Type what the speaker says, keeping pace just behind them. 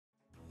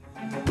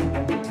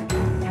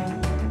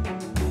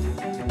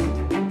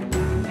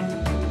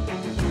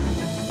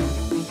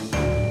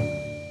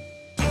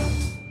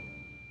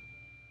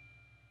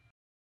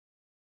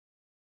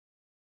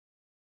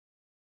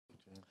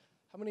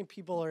many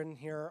people are in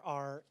here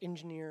are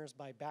engineers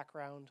by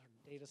background,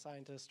 or data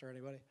scientists, or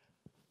anybody?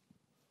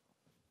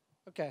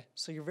 Okay,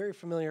 so you're very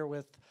familiar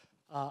with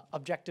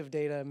objective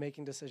data,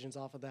 making decisions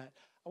off of that.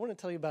 I want to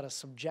tell you about a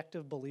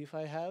subjective belief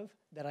I have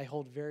that I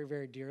hold very,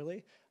 very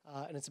dearly,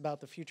 and it's about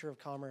the future of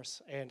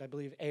commerce, and I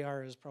believe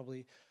AR is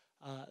probably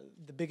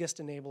the biggest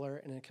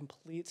enabler and a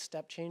complete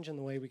step change in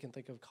the way we can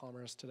think of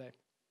commerce today.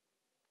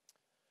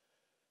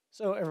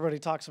 So everybody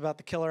talks about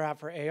the killer app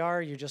for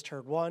AR. You just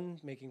heard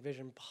one, making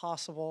vision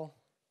possible.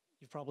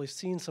 You've probably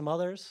seen some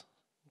others,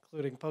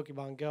 including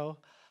Pokemon Go.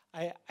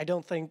 I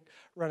don't think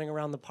running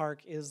around the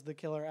park is the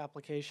killer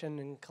application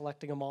and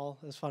collecting them all,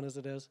 as fun as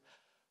it is.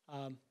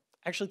 I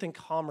actually think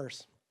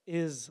commerce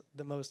is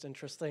the most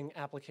interesting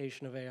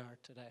application of AR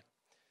today.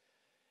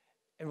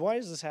 And why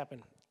does this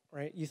happen,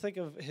 right? You think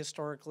of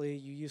historically,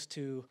 you used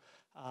to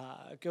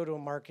go to a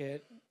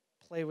market,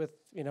 play with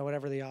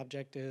whatever the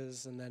object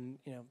is, and then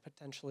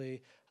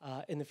potentially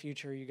in the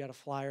future you got a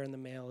flyer in the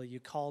mail, you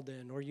called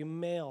in, or you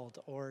mailed,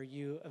 or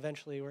you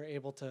eventually were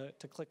able to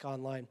click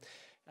online.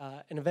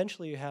 And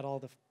eventually you had all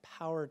the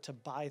power to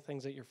buy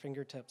things at your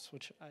fingertips,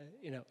 which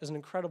is an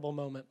incredible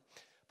moment.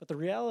 But the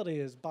reality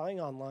is buying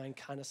online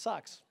kind of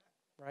sucks,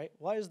 right?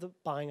 Why does the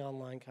buying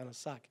online kind of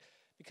suck?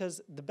 Because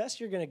the best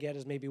you're going to get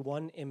is maybe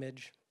one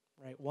image,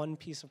 right? One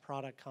piece of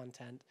product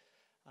content.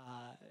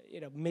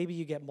 Maybe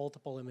you get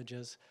multiple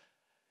images.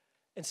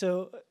 And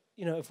so,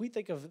 if we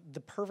think of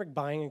the perfect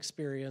buying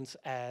experience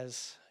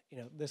as,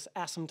 this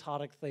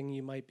asymptotic thing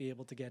you might be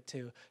able to get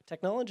to,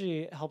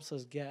 technology helps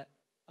us get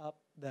up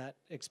that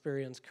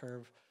experience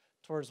curve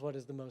towards what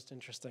is the most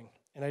interesting.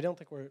 And I don't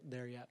think we're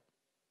there yet.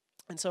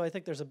 And so I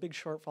think there's a big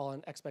shortfall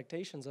in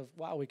expectations of,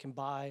 wow, we can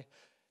buy,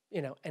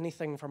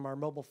 anything from our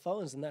mobile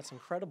phones, and that's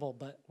incredible,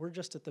 but we're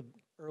just at the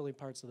early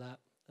parts of that.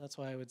 That's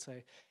why I would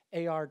say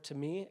AR to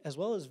me, as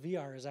well as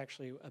VR, is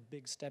actually a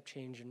big step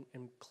change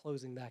in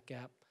closing that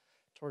gap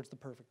towards the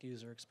perfect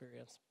user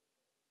experience.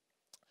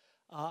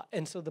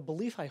 And so the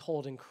belief I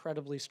hold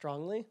incredibly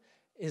strongly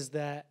is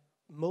that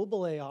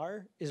mobile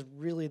AR is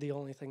really the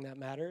only thing that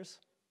matters.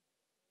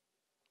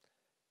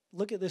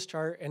 Look at this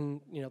chart,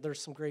 and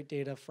there's some great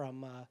data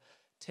from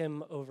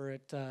Tim over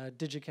at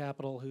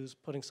DigiCapital, who's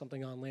putting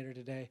something on later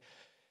today.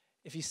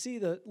 If you see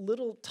the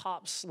little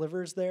top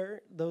slivers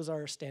there, those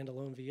are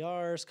standalone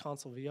VRs,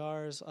 console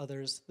VRs,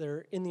 others.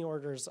 They're in the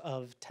orders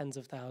of tens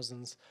of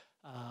thousands.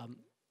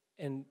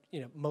 And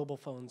mobile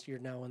phones, you're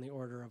now on the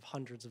order of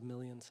hundreds of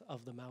millions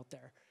of them out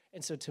there.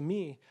 And so to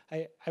me,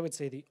 I would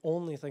say the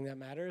only thing that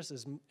matters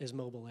is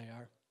mobile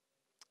AR.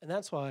 And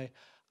that's why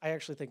I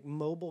actually think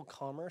mobile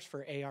commerce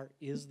for AR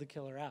is the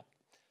killer app.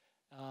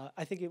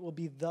 I think it will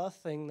be the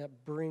thing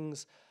that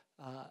brings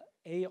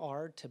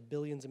AR to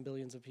billions and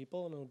billions of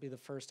people, and it'll be the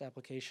first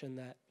application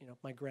that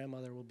my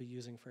grandmother will be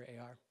using for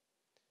AR.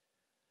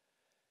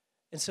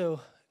 And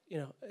so,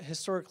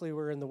 historically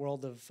we're in the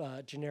world of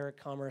generic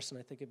commerce, and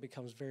I think it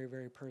becomes very,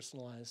 very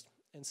personalized.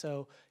 And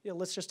so,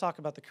 let's just talk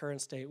about the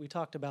current state. We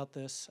talked about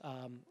this.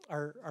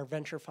 Our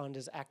venture fund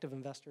is active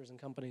investors in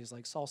companies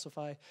like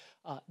Salsify.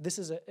 This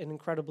is an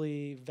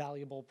incredibly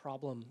valuable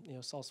problem.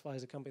 Salsify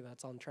is a company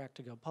that's on track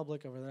to go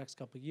public over the next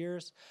couple of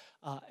years.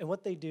 And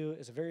what they do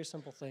is a very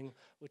simple thing,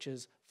 which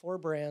is for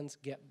brands,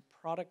 get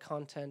product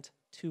content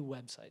to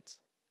websites.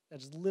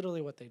 That's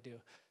literally what they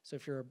do. So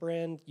if you're a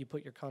brand, you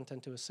put your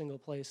content to a single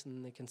place, and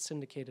then they can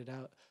syndicate it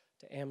out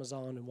to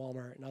Amazon and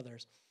Walmart and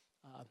others.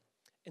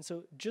 And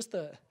so just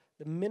the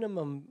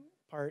minimum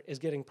part is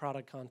getting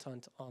product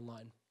content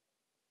online.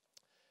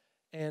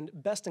 And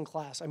best in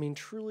class, I mean,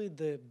 truly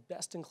the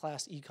best in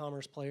class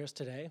e-commerce players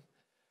today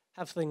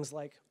have things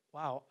like,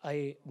 wow,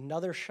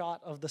 another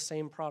shot of the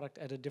same product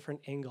at a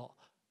different angle,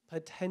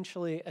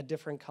 potentially a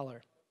different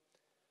color.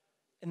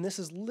 And this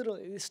is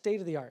literally state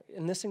of the art.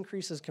 And this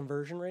increases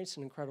conversion rates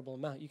an incredible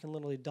amount. You can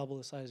literally double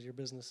the size of your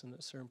business in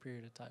a certain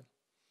period of time.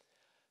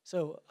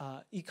 So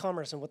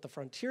e-commerce and what the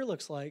frontier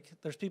looks like,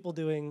 there's people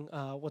doing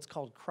what's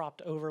called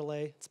cropped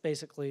overlay. It's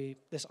basically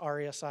this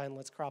ARIA sign,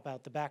 let's crop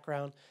out the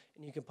background,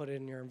 and you can put it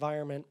in your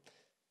environment.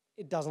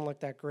 It doesn't look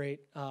that great,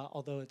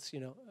 although it's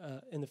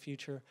in the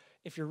future.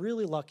 If you're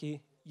really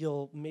lucky,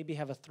 you'll maybe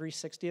have a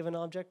 360 of an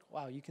object.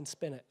 Wow, you can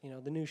spin it.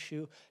 The new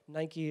shoe,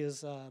 Nike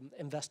has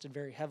invested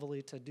very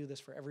heavily to do this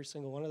for every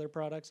single one of their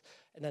products,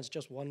 and that's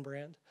just one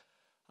brand.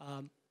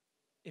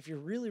 If you're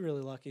really,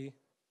 really lucky,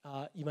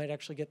 you might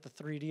actually get the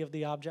 3D of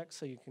the object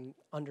so you can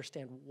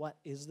understand what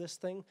is this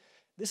thing.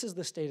 This is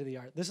the state of the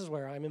art. This is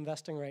where I'm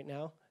investing right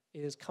now,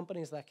 is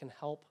companies that can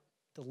help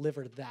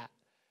deliver that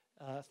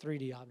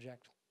 3D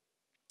object,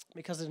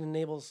 because it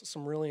enables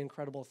some really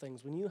incredible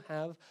things. When you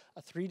have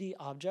a 3D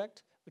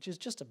object, which is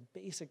just a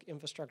basic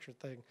infrastructure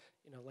thing,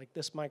 like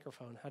this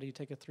microphone, how do you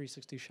take a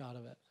 360 shot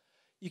of it?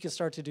 You can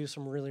start to do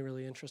some really,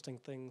 really interesting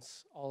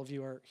things. All of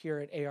you are here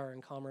at AR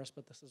in Commerce,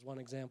 but this is one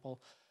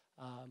example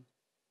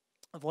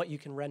of what you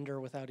can render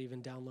without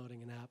even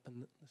downloading an app,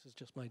 and this is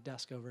just my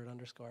desk over at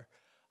Underscore.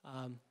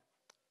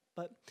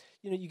 But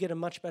you get a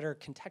much better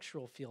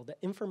contextual feel. The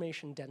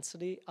information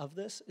density of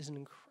this is an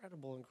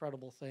incredible,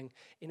 incredible thing,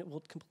 and it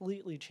will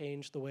completely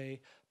change the way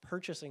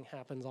purchasing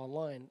happens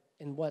online.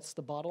 And what's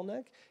the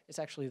bottleneck? It's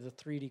actually the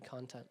 3D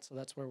content, so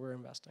that's where we're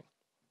investing.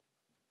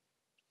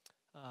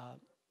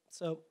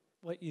 So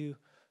what you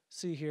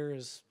see here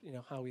is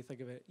how we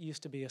think of it. It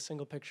used to be a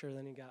single picture,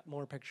 then you got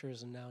more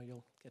pictures, and now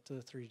you'll get to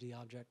the 3D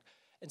object.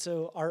 And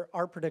so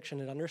our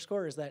prediction at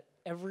Underscore is that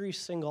every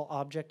single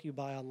object you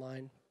buy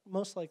online,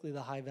 most likely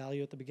the high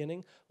value at the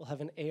beginning, will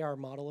have an AR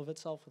model of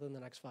itself within the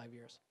next 5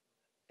 years.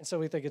 And so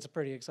we think it's a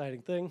pretty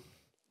exciting thing,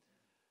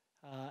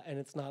 and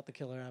it's not the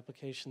killer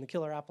application. The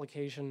killer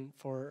application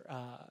for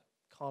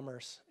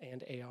commerce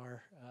and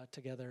AR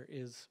together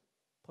is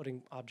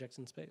putting objects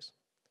in space.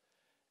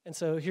 And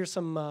so here's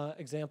some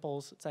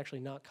examples. It's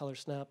actually not color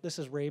snap. This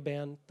is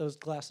Ray-Ban. Those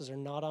glasses are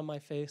not on my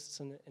face. It's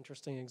an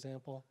interesting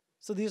example.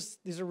 So these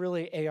are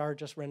really AR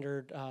just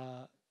rendered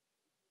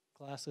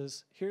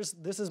glasses.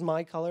 This is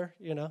my color,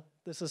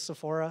 This is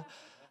Sephora.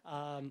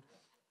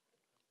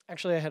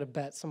 Actually, I had a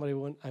bet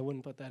I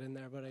wouldn't put that in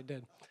there, but I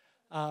did.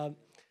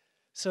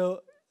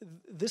 So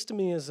this to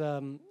me is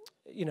a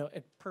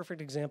perfect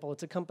example.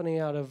 It's a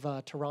company out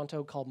of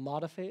Toronto called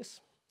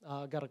Modiface.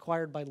 Got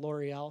acquired by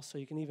L'Oreal, so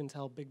you can even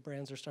tell big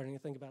brands are starting to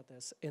think about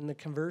this. And the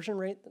conversion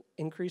rate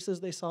increases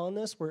they saw in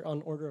this were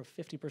on order of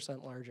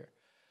 50% larger.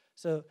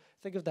 So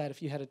think of that.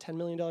 If you had a $10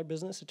 million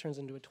business, it turns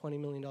into a $20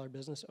 million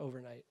business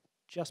overnight,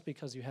 just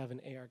because you have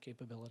an AR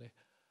capability.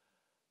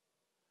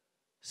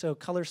 So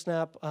Color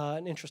Snap,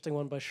 an interesting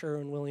one by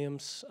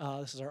Sherwin-Williams.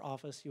 This is our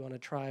office. You want to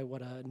try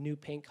what a new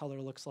paint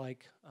color looks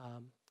like.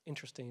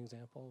 Interesting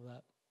example of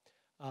that.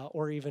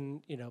 Or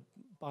even,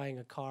 buying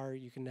a car,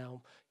 you can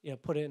now,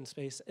 put it in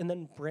space. And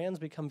then brands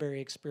become very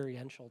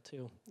experiential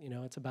too.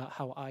 It's about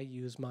how I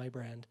use my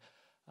brand.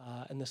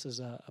 And this is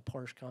a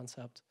Porsche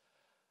concept,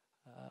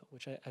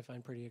 which I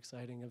find pretty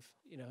exciting.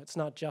 It's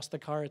not just the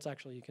car, it's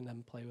actually, you can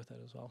then play with it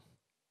as well.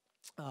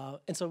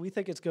 And so we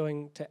think it's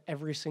going to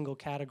every single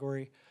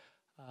category.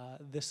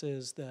 This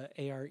is the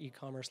AR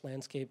e-commerce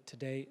landscape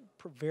today.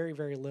 Very,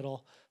 very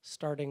little,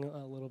 starting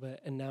a little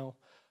bit, and now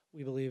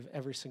we believe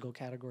every single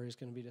category is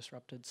going to be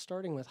disrupted,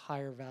 starting with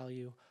higher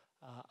value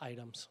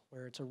items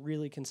where it's a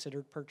really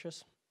considered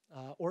purchase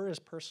or is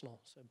personal.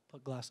 So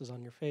put glasses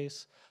on your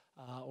face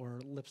or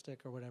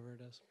lipstick or whatever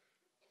it is.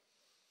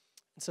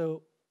 And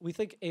so we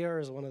think AR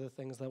is one of the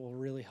things that will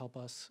really help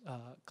us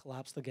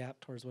collapse the gap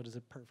towards what is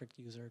a perfect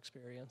user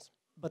experience.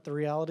 But the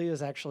reality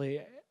is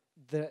actually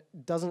that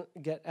doesn't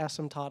get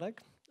asymptotic.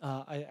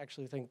 I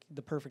actually think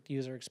the perfect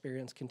user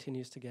experience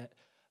continues to get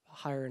a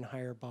higher and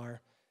higher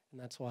bar,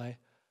 and that's why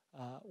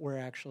we're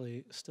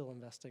actually still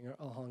investing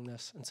along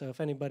this. And so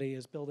if anybody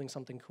is building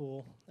something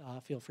cool,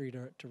 feel free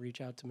to reach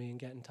out to me and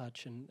get in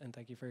touch, and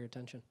thank you for your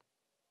attention.